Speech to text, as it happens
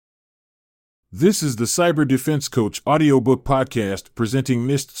This is the Cyber Defense Coach Audiobook podcast presenting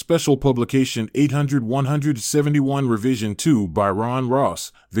NIST Special Publication 800-171 Revision 2 by Ron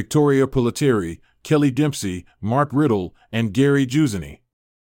Ross, Victoria Pelletieri, Kelly Dempsey, Mark Riddle, and Gary Giussani.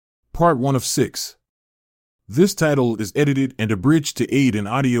 Part 1 of 6. This title is edited and abridged to aid in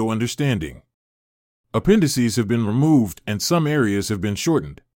audio understanding. Appendices have been removed and some areas have been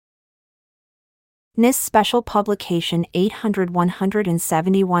shortened. NIST Special Publication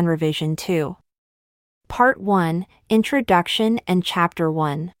 800-171 Revision 2. Part 1, Introduction and Chapter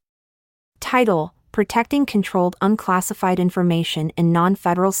 1. Title: Protecting Controlled Unclassified Information in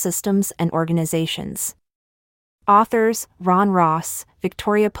Non-Federal Systems and Organizations. Authors: Ron Ross,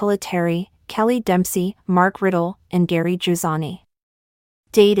 Victoria Pelletieri, Kelly Dempsey, Mark Riddle, and Gary Giussani.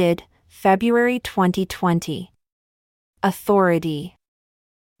 Dated February 2020. Authority: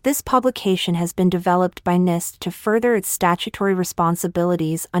 This publication has been developed by NIST to further its statutory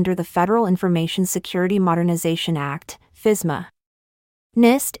responsibilities under the Federal Information Security Modernization Act, FISMA.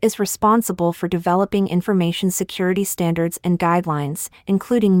 NIST is responsible for developing information security standards and guidelines,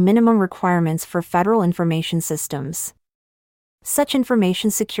 including minimum requirements for federal information systems. Such information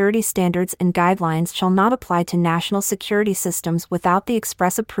security standards and guidelines shall not apply to national security systems without the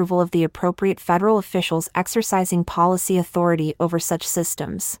express approval of the appropriate federal officials exercising policy authority over such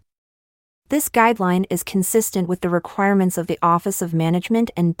systems. This guideline is consistent with the requirements of the Office of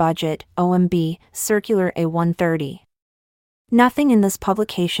Management and Budget, OMB, Circular A-130. Nothing in this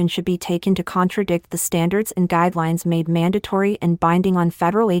publication should be taken to contradict the standards and guidelines made mandatory and binding on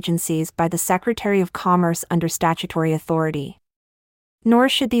federal agencies by the Secretary of Commerce under statutory authority. Nor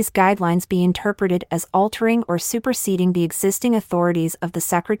should these guidelines be interpreted as altering or superseding the existing authorities of the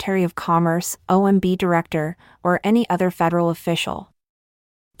Secretary of Commerce, OMB Director, or any other federal official.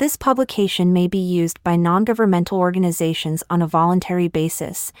 This publication may be used by non-governmental organizations on a voluntary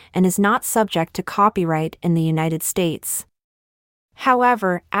basis and is not subject to copyright in the United States.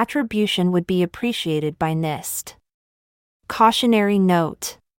 However, attribution would be appreciated by NIST. Cautionary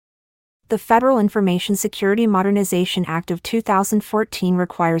note: The Federal Information Security Modernization Act of 2014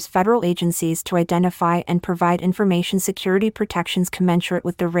 requires federal agencies to identify and provide information security protections commensurate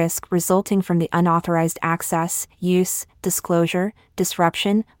with the risk resulting from the unauthorized access, use, disclosure,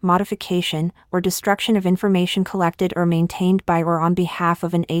 disruption, modification, or destruction of information collected or maintained by or on behalf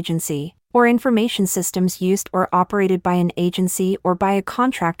of an agency, or information systems used or operated by an agency or by a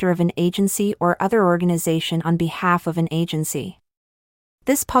contractor of an agency or other organization on behalf of an agency.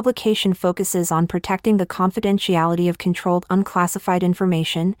 This publication focuses on protecting the confidentiality of controlled unclassified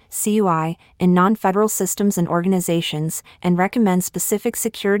information, CUI, in non-federal systems and organizations, and recommends specific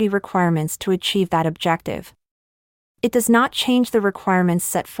security requirements to achieve that objective. It does not change the requirements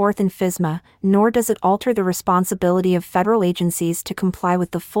set forth in FISMA, nor does it alter the responsibility of federal agencies to comply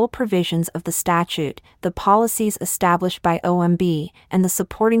with the full provisions of the statute, the policies established by OMB, and the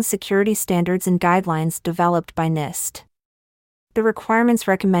supporting security standards and guidelines developed by NIST. The requirements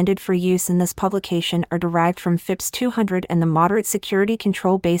recommended for use in this publication are derived from FIPS 200 and the Moderate Security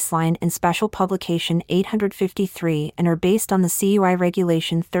Control Baseline in Special Publication 853 and are based on the CUI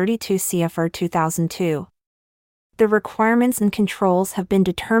Regulation 32 CFR 2002. The requirements and controls have been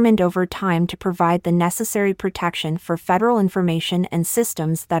determined over time to provide the necessary protection for federal information and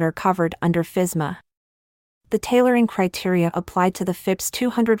systems that are covered under FISMA. The tailoring criteria applied to the FIPS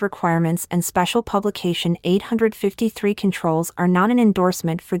 200 requirements and Special Publication 853 controls are not an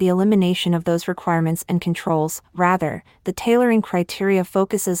endorsement for the elimination of those requirements and controls. Rather, the tailoring criteria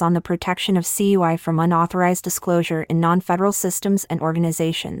focuses on the protection of CUI from unauthorized disclosure in non-federal systems and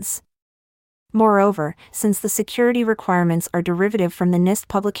organizations. Moreover, since the security requirements are derivative from the NIST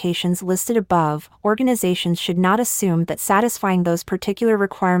publications listed above, organizations should not assume that satisfying those particular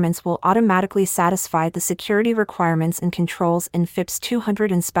requirements will automatically satisfy the security requirements and controls in FIPS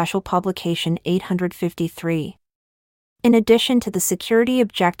 200 and Special Publication 853. In addition to the security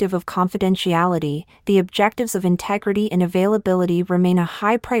objective of confidentiality, the objectives of integrity and availability remain a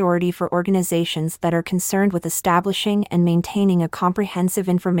high priority for organizations that are concerned with establishing and maintaining a comprehensive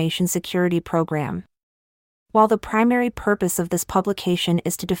information security program. While the primary purpose of this publication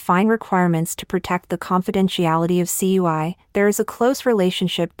is to define requirements to protect the confidentiality of CUI, there is a close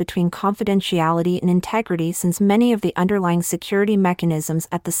relationship between confidentiality and integrity since many of the underlying security mechanisms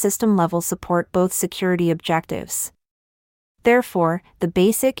at the system level support both security objectives. Therefore, the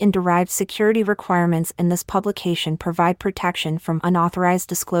basic and derived security requirements in this publication provide protection from unauthorized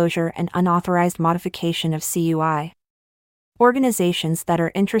disclosure and unauthorized modification of CUI. Organizations that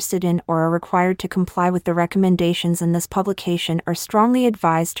are interested in or are required to comply with the recommendations in this publication are strongly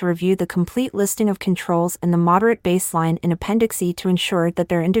advised to review the complete listing of controls and the moderate baseline in Appendix E to ensure that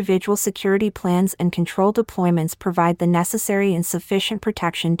their individual security plans and control deployments provide the necessary and sufficient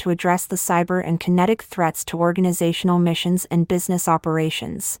protection to address the cyber and kinetic threats to organizational missions and business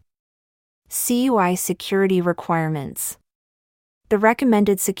operations. CUI Security Requirements. The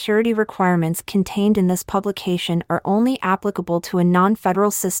recommended security requirements contained in this publication are only applicable to a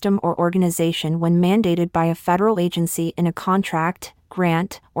non-federal system or organization when mandated by a federal agency in a contract,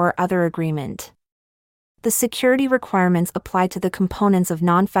 grant, or other agreement. The security requirements apply to the components of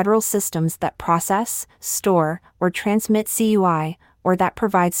non-federal systems that process, store, or transmit CUI, or that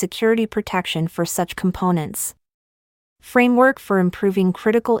provide security protection for such components. Framework for improving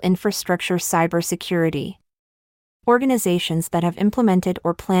critical infrastructure cybersecurity. Organizations that have implemented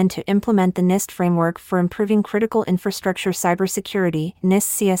or plan to implement the NIST framework for improving critical infrastructure cybersecurity,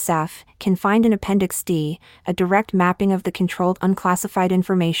 NIST-CSF, can find in Appendix D a direct mapping of the Controlled Unclassified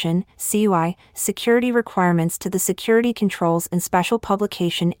Information (CUI) security requirements to the security controls in Special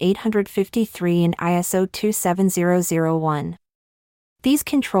Publication 853 in ISO 27001. These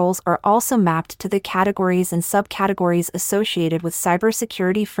controls are also mapped to the categories and subcategories associated with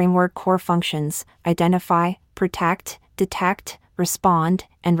cybersecurity framework core functions: identify, protect, detect, respond,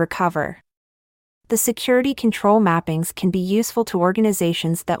 and recover. The security control mappings can be useful to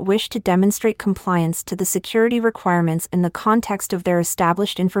organizations that wish to demonstrate compliance to the security requirements in the context of their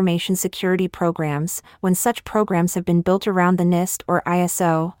established information security programs, when such programs have been built around the NIST or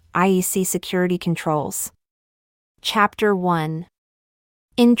ISO, IEC security controls. Chapter 1.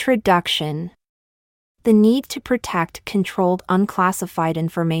 Introduction. The need to protect controlled unclassified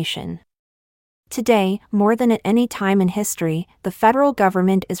information. Today, more than at any time in history, the federal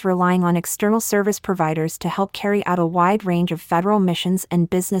government is relying on external service providers to help carry out a wide range of federal missions and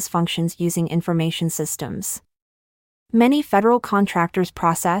business functions using information systems. Many federal contractors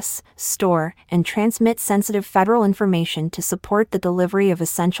process, store, and transmit sensitive federal information to support the delivery of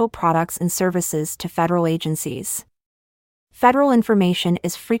essential products and services to federal agencies. Federal information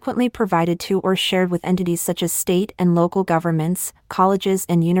is frequently provided to or shared with entities such as state and local governments, colleges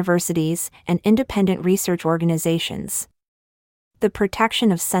and universities, and independent research organizations. The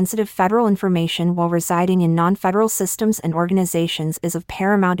protection of sensitive federal information while residing in non-federal systems and organizations is of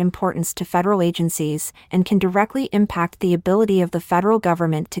paramount importance to federal agencies and can directly impact the ability of the federal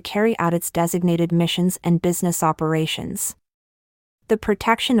government to carry out its designated missions and business operations. The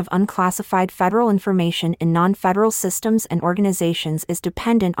protection of unclassified federal information in non-federal systems and organizations is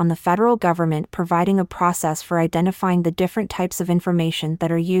dependent on the federal government providing a process for identifying the different types of information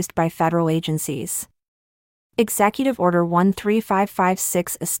that are used by federal agencies. Executive Order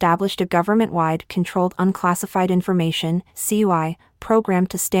 13556 established a government-wide Controlled Unclassified Information (CUI) program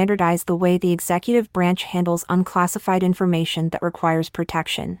to standardize the way the executive branch handles unclassified information that requires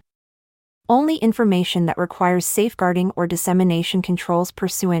protection. Only information that requires safeguarding or dissemination controls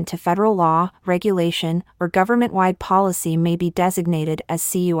pursuant to federal law, regulation, or government-wide policy may be designated as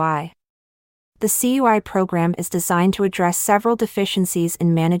CUI. The CUI program is designed to address several deficiencies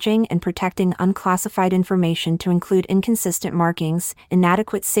in managing and protecting unclassified information, to include inconsistent markings,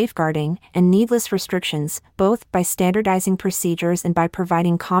 inadequate safeguarding, and needless restrictions, both by standardizing procedures and by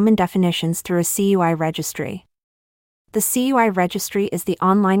providing common definitions through a CUI registry. The CUI registry is the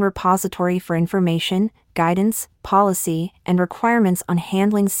online repository for information, guidance, policy, and requirements on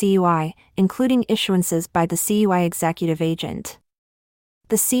handling CUI, including issuances by the CUI executive agent.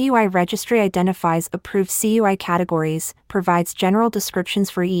 The CUI registry identifies approved CUI categories, provides general descriptions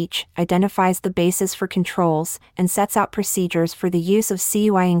for each, identifies the basis for controls, and sets out procedures for the use of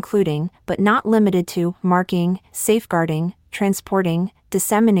CUI, including, but not limited to, marking, safeguarding, transporting,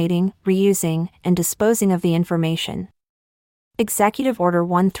 disseminating, reusing, and disposing of the information. Executive Order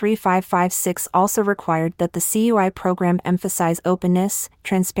 13556 also required that the CUI program emphasize openness,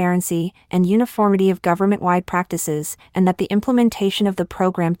 transparency, and uniformity of government-wide practices, and that the implementation of the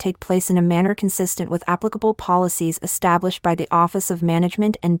program take place in a manner consistent with applicable policies established by the Office of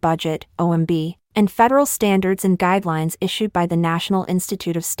Management and Budget (OMB), and federal standards and guidelines issued by the National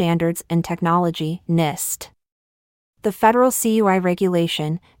Institute of Standards and Technology (NIST). The federal CUI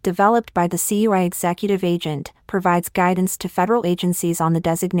regulation, developed by the CUI executive agent, provides guidance to federal agencies on the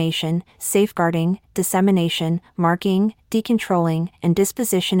designation, safeguarding, dissemination, marking, decontrolling, and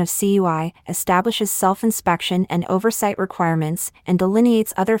disposition of CUI, establishes self-inspection and oversight requirements, and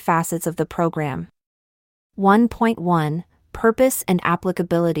delineates other facets of the program. 1.1 Purpose and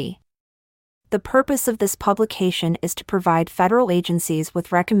applicability. The purpose of this publication is to provide federal agencies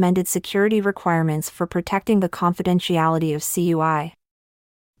with recommended security requirements for protecting the confidentiality of CUI.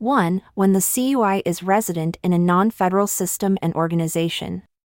 1. When the CUI is resident in a non-federal system and organization.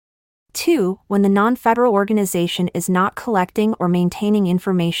 2. When the non-federal organization is not collecting or maintaining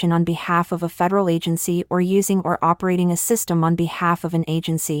information on behalf of a federal agency or using or operating a system on behalf of an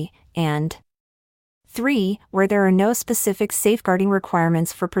agency, and 3. Where there are no specific safeguarding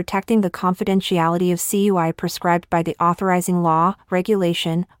requirements for protecting the confidentiality of CUI prescribed by the authorizing law,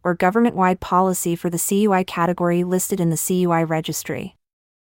 regulation, or government-wide policy for the CUI category listed in the CUI registry.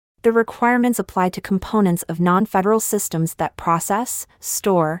 The requirements apply to components of non-federal systems that process,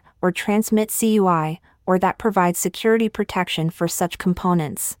 store, or transmit CUI, or that provide security protection for such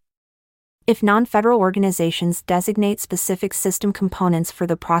components. If non-federal organizations designate specific system components for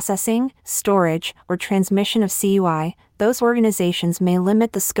the processing, storage, or transmission of CUI, those organizations may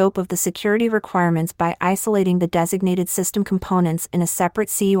limit the scope of the security requirements by isolating the designated system components in a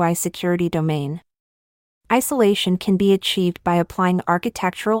separate CUI security domain. Isolation can be achieved by applying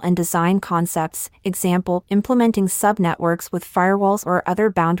architectural and design concepts, example, implementing subnetworks with firewalls or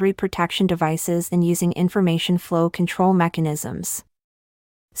other boundary protection devices and using information flow control mechanisms.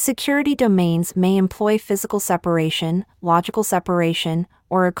 Security domains may employ physical separation, logical separation,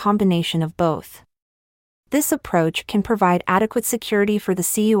 or a combination of both. This approach can provide adequate security for the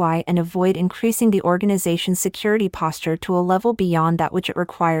CUI and avoid increasing the organization's security posture to a level beyond that which it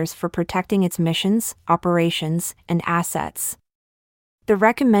requires for protecting its missions, operations, and assets. The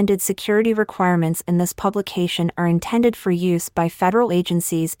recommended security requirements in this publication are intended for use by federal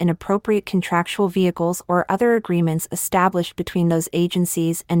agencies in appropriate contractual vehicles or other agreements established between those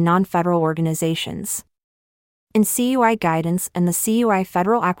agencies and non-federal organizations. In CUI guidance and the CUI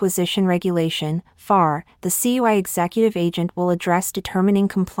Federal Acquisition Regulation, FAR, the CUI executive agent will address determining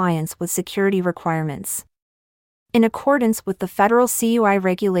compliance with security requirements. In accordance with the federal CUI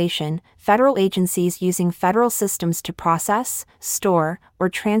regulation, federal agencies using federal systems to process, store, or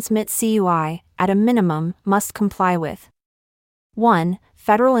transmit CUI, at a minimum, must comply with 1.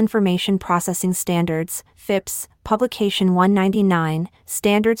 Federal Information Processing Standards, FIPS, Publication 199,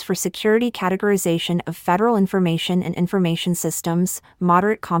 Standards for Security Categorization of Federal Information and Information Systems,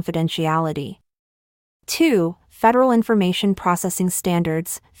 Moderate Confidentiality. 2. Federal Information Processing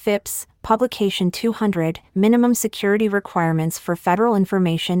Standards, FIPS, Publication 200, Minimum Security Requirements for Federal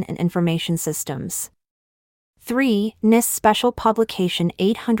Information and Information Systems. 3. NIST Special Publication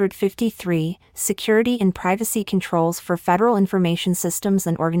 853, Security and Privacy Controls for Federal Information Systems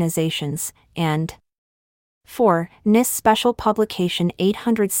and Organizations, and 4. NIST Special Publication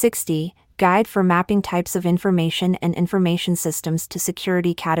 860, Guide for Mapping Types of Information and Information Systems to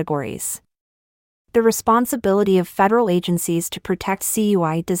Security Categories. The responsibility of federal agencies to protect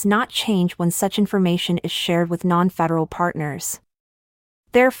CUI does not change when such information is shared with non-federal partners.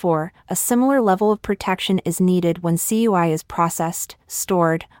 Therefore, a similar level of protection is needed when CUI is processed,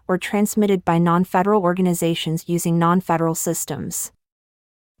 stored, or transmitted by non-federal organizations using non-federal systems.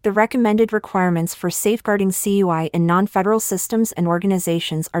 The recommended requirements for safeguarding CUI in non-federal systems and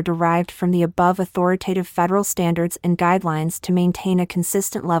organizations are derived from the above authoritative federal standards and guidelines to maintain a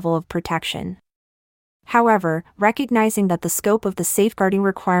consistent level of protection. However, recognizing that the scope of the safeguarding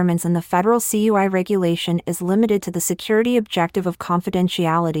requirements in the federal CUI regulation is limited to the security objective of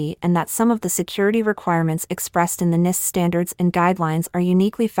confidentiality and that some of the security requirements expressed in the NIST standards and guidelines are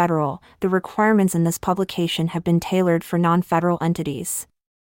uniquely federal, the requirements in this publication have been tailored for non-federal entities.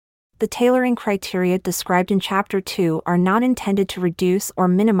 The tailoring criteria described in Chapter 2 are not intended to reduce or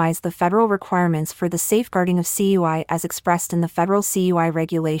minimize the federal requirements for the safeguarding of CUI as expressed in the federal CUI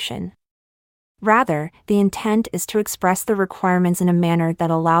regulation. Rather, the intent is to express the requirements in a manner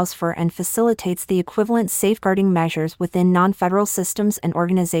that allows for and facilitates the equivalent safeguarding measures within non-federal systems and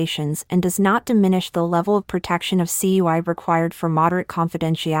organizations and does not diminish the level of protection of CUI required for moderate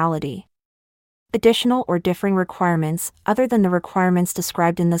confidentiality. Additional or differing requirements, other than the requirements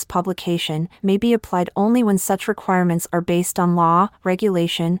described in this publication, may be applied only when such requirements are based on law,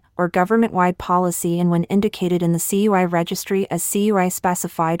 regulation, or government-wide policy and when indicated in the CUI registry as CUI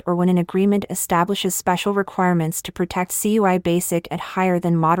specified or when an agreement establishes special requirements to protect CUI basic at higher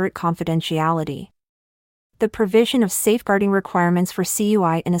than moderate confidentiality. The provision of safeguarding requirements for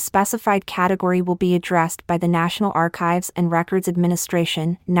CUI in a specified category will be addressed by the National Archives and Records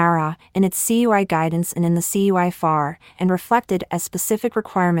Administration (NARA) in its CUI guidance and in the CUI FAR, and reflected as specific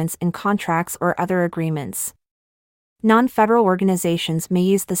requirements in contracts or other agreements. Non-federal organizations may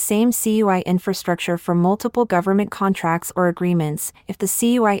use the same CUI infrastructure for multiple government contracts or agreements if the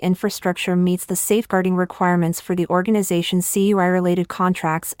CUI infrastructure meets the safeguarding requirements for the organization's CUI-related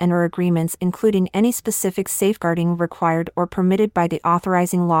contracts and/or agreements, including any specific safeguarding required or permitted by the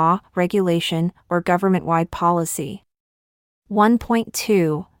authorizing law, regulation, or government-wide policy.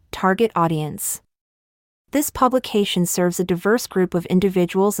 1.2 Target Audience. This publication serves a diverse group of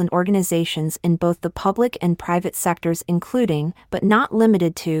individuals and organizations in both the public and private sectors, including, but not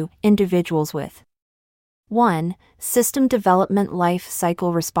limited to, individuals with 1. System development life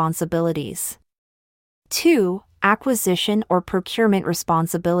cycle responsibilities. 2. Acquisition or procurement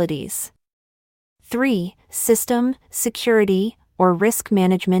responsibilities. 3. System, security, or risk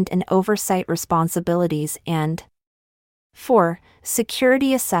management and oversight responsibilities, and 4.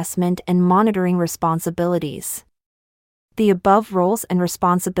 Security assessment and monitoring responsibilities. The above roles and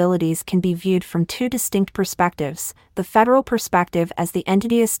responsibilities can be viewed from two distinct perspectives: the federal perspective as the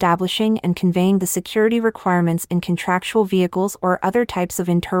entity establishing and conveying the security requirements in contractual vehicles or other types of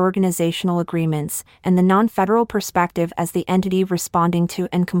interorganizational agreements, and the non-federal perspective as the entity responding to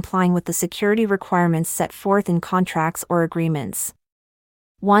and complying with the security requirements set forth in contracts or agreements.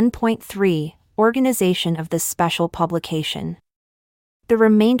 1.3 Organization of this special publication. The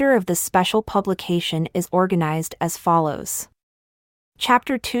remainder of this special publication is organized as follows.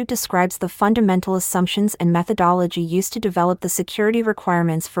 Chapter 2 describes the fundamental assumptions and methodology used to develop the security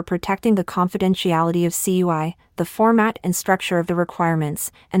requirements for protecting the confidentiality of CUI, the format and structure of the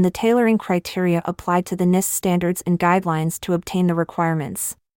requirements, and the tailoring criteria applied to the NIST standards and guidelines to obtain the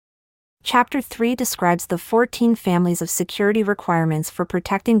requirements. Chapter 3 describes the 14 families of security requirements for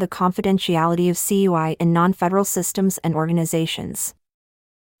protecting the confidentiality of CUI in non-federal systems and organizations.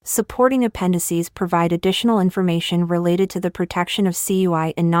 Supporting appendices provide additional information related to the protection of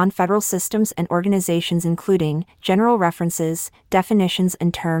CUI in non-federal systems and organizations, including general references, definitions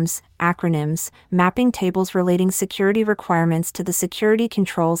and terms, acronyms, mapping tables relating security requirements to the security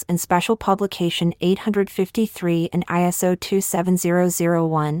controls in Special Publication 853 and ISO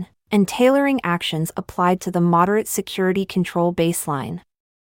 27001. And tailoring actions applied to the moderate security control baseline.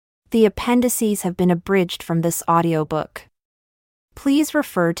 The appendices have been abridged from this audiobook. Please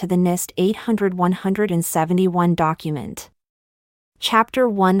refer to the NIST 800-171 document. Chapter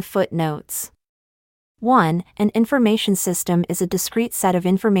 1 Footnotes. 1. An information system is a discrete set of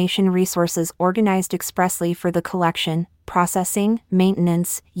information resources organized expressly for the collection, processing,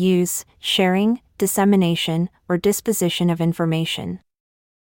 maintenance, use, sharing, dissemination, or disposition of information.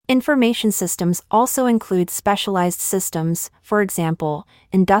 Information systems also include specialized systems, for example,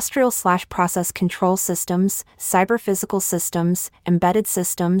 industrial/process control systems, cyber-physical systems, embedded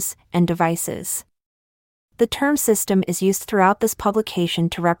systems, and devices. The term system is used throughout this publication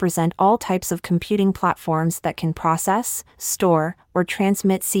to represent all types of computing platforms that can process, store, or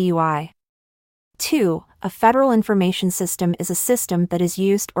transmit CUI. 2. A federal information system is a system that is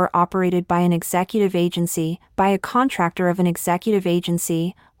used or operated by an executive agency, by a contractor of an executive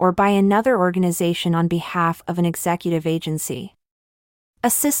agency, or by another organization on behalf of an executive agency. A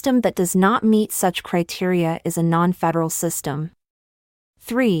system that does not meet such criteria is a non-federal system.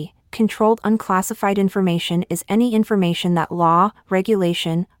 3. Controlled unclassified information is any information that law,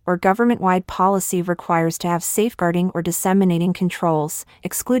 regulation, or government-wide policy requires to have safeguarding or disseminating controls,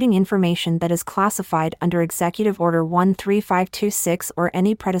 excluding information that is classified under Executive Order 13526 or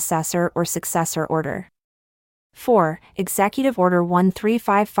any predecessor or successor order. 4. Executive Order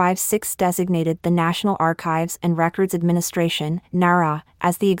 13556 designated the National Archives and Records Administration, NARA,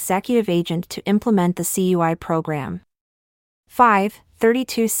 as the executive agent to implement the CUI program. 5.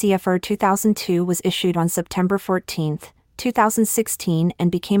 32 CFR 2002 was issued on September 14, 2016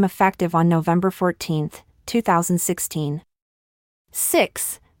 and became effective on November 14, 2016.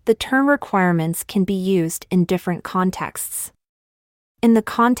 6. The term requirements can be used in different contexts. In the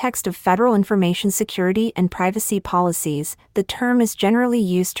context of federal information security and privacy policies, the term is generally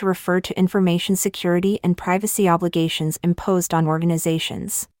used to refer to information security and privacy obligations imposed on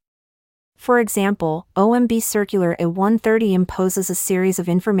organizations. For example, OMB Circular A-130 imposes a series of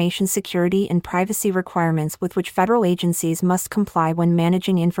information security and privacy requirements with which federal agencies must comply when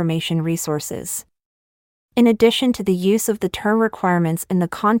managing information resources. In addition to the use of the term requirements in the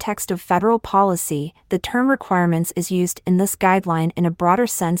context of federal policy, the term requirements is used in this guideline in a broader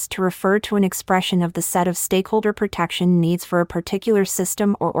sense to refer to an expression of the set of stakeholder protection needs for a particular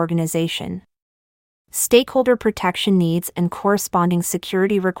system or organization. Stakeholder protection needs and corresponding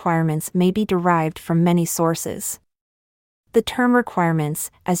security requirements may be derived from many sources. The term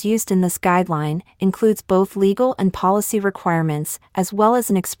requirements, as used in this guideline, includes both legal and policy requirements, as well as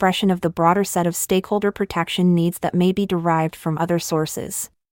an expression of the broader set of stakeholder protection needs that may be derived from other sources.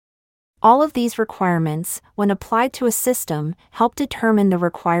 All of these requirements, when applied to a system, help determine the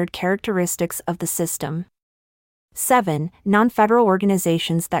required characteristics of the system. 7. Non-federal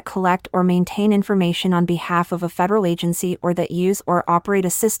organizations that collect or maintain information on behalf of a federal agency or that use or operate a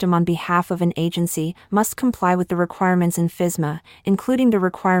system on behalf of an agency must comply with the requirements in FISMA, including the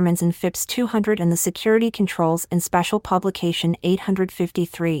requirements in FIPS 200 and the security controls in Special Publication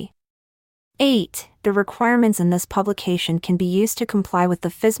 853. 8. The requirements in this publication can be used to comply with the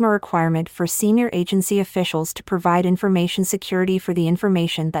FISMA requirement for senior agency officials to provide information security for the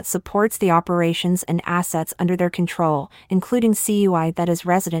information that supports the operations and assets under their control, including CUI that is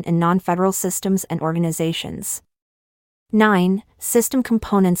resident in non-federal systems and organizations. 9. System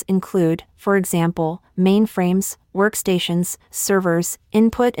components include, for example, mainframes, workstations, servers,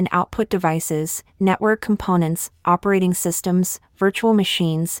 input and output devices, network components, operating systems, virtual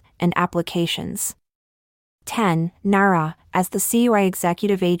machines, and applications. 10. NARA, as the CUI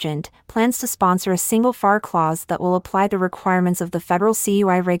executive agent, plans to sponsor a single FAR clause that will apply the requirements of the Federal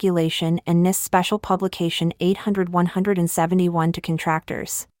CUI regulation and NIST Special Publication 800-171 to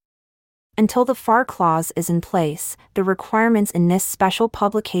contractors. Until the FAR clause is in place, the requirements in NIST Special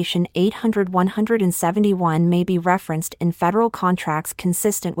Publication 800-171 may be referenced in federal contracts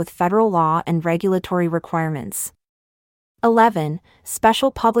consistent with federal law and regulatory requirements. 11.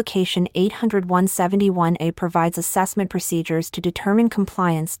 Special Publication 800-171A provides assessment procedures to determine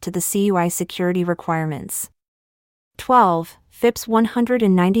compliance to the CUI security requirements. 12. FIPS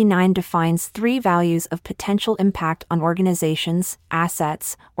 199 defines 3 values of potential impact on organizations,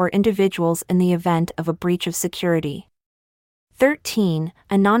 assets, or individuals in the event of a breach of security. 13.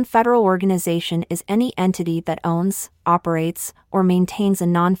 A non-federal organization is any entity that owns, operates, or maintains a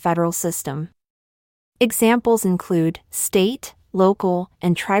non-federal system. Examples include state, local,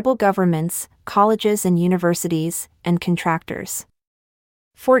 and tribal governments, colleges and universities, and contractors.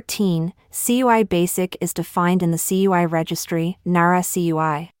 14. CUI Basic is defined in the CUI Registry, NARA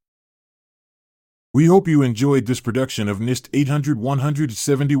CUI. We hope you enjoyed this production of NIST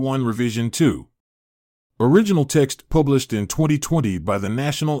 800-171 Revision 2. Original text published in 2020 by the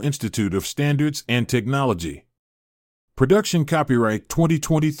National Institute of Standards and Technology. Production copyright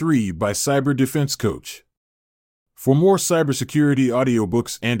 2023 by Cyber Defense Coach. For more cybersecurity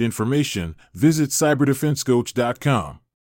audiobooks and information, visit cyberdefensecoach.com.